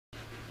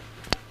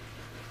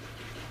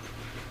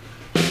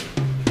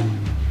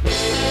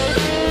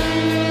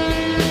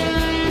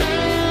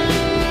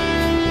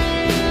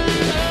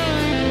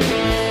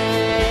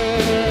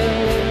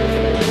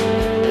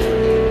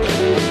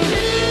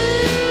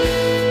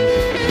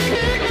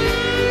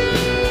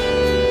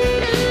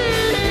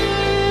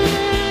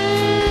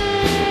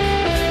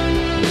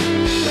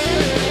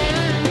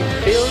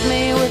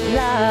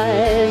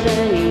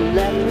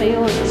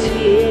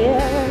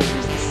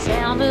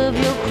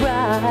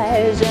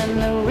lies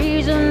and the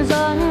reasons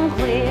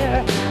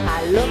unclear.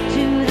 I look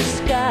to the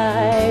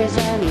skies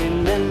and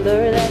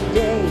remember that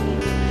day.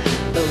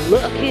 The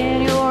look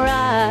in your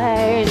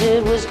eyes,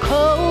 it was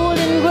cold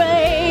and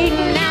gray.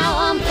 Now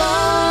I'm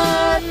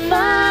far,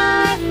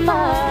 far,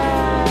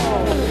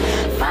 far,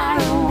 far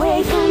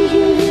away from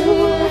you,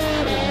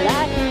 but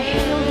I can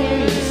hear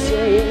you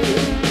say,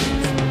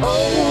 it's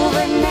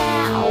over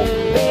now,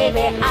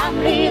 baby, I'm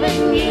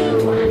leaving you.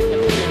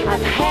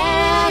 I've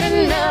had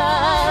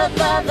enough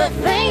of the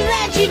things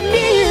that you do.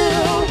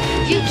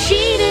 You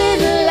cheated,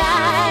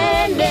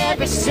 lied,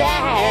 never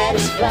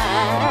satisfied.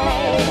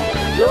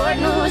 Lord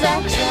knows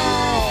I've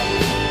tried,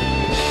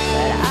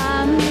 but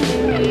I'm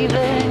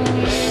leaving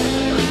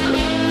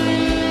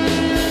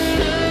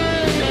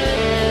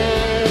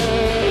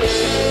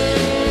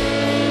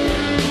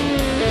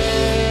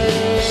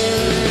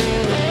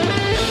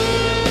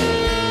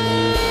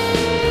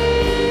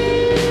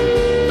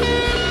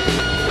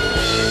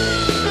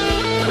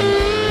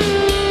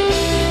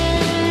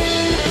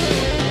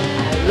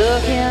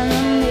look in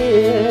the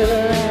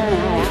mirror and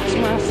I ask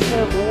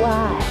myself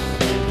why.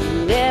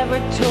 Never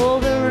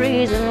told the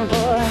reason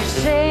for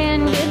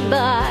saying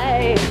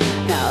goodbye.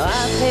 Now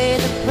I pay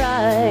the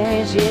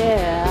price,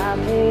 yeah, I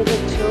pay the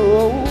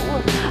toll.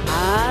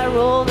 I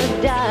roll the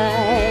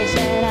dice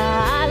and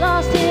I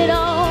lost it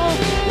all.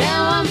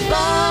 Now I'm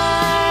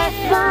far,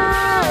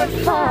 far,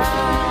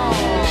 far,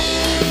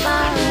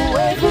 far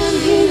away from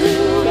you,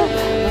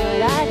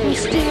 but I can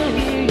still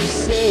hear you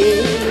say,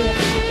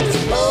 it's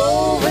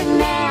over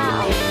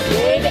now,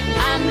 baby,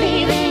 I'm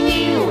leaving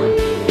you.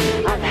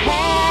 I've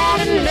had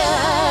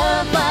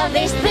enough of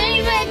these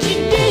things that you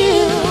do.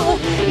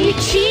 You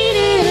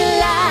cheated,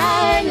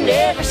 lied,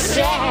 never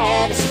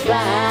satisfied.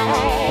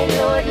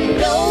 Lord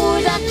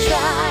knows I've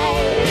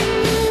tried,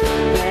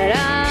 but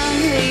I'm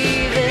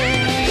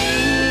leaving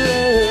you,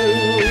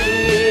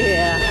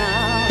 yeah.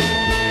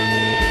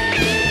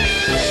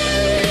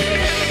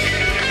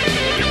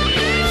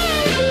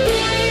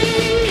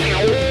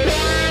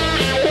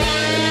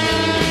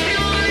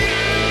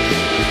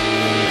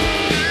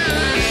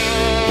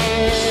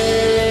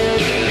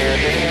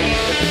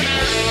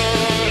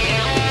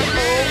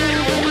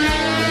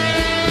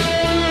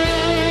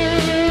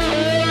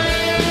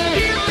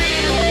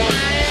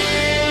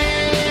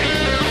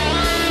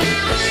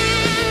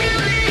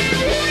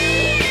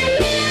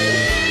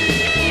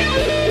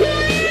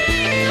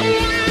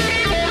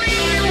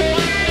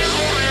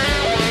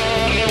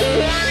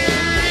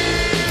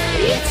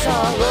 It's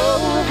all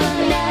over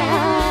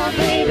now,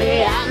 baby,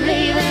 I'm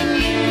leaving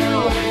you.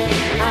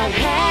 I've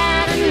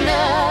had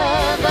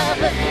enough of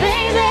the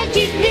things that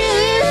you do.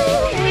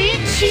 You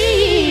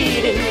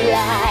cheated,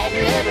 lied,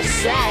 never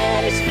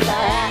satisfied.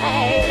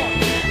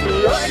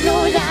 Lord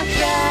knows I've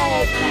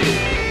tried,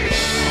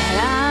 but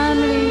I'm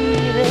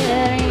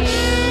leaving you.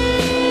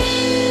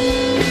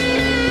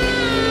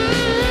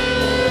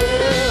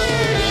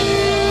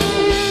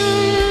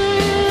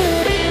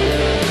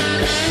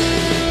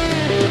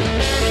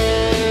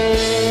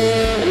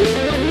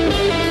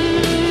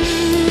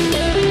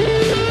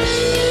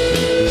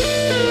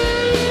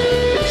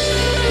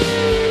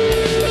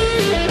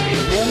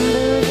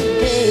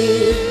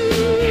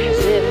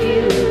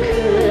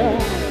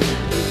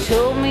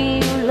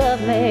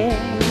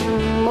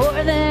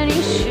 More than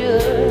you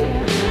should.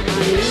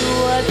 I knew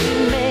what you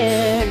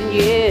meant,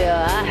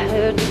 yeah, I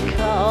heard the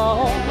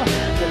call.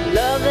 The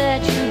love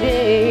that you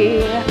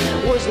gave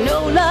was no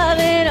love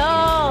at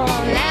all.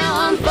 Now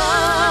I'm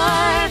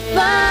far,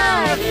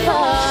 far,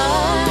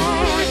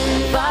 far,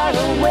 far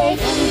away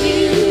from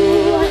you,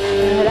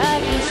 but I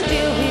can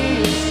still hear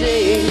you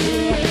say,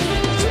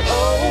 it's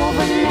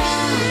over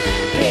now,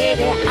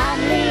 baby,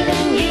 I'm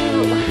leaving you.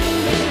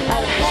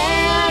 I've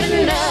had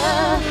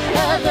enough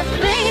of the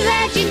things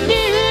that you do.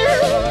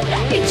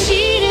 You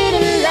cheated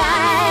and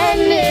lied,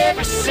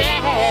 never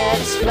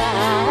satisfied.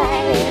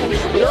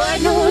 Lord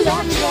knows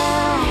I've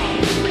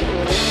tried,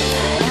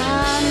 but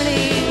I'm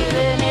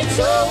leaving. It's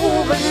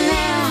over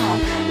now,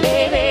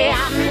 baby,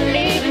 I'm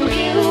leaving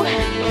you.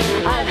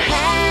 I've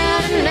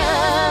had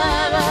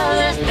enough of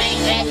the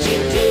things that you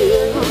do.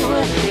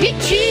 You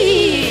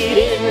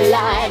cheated and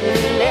lied,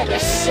 never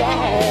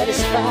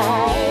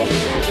satisfied.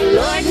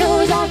 Lord knows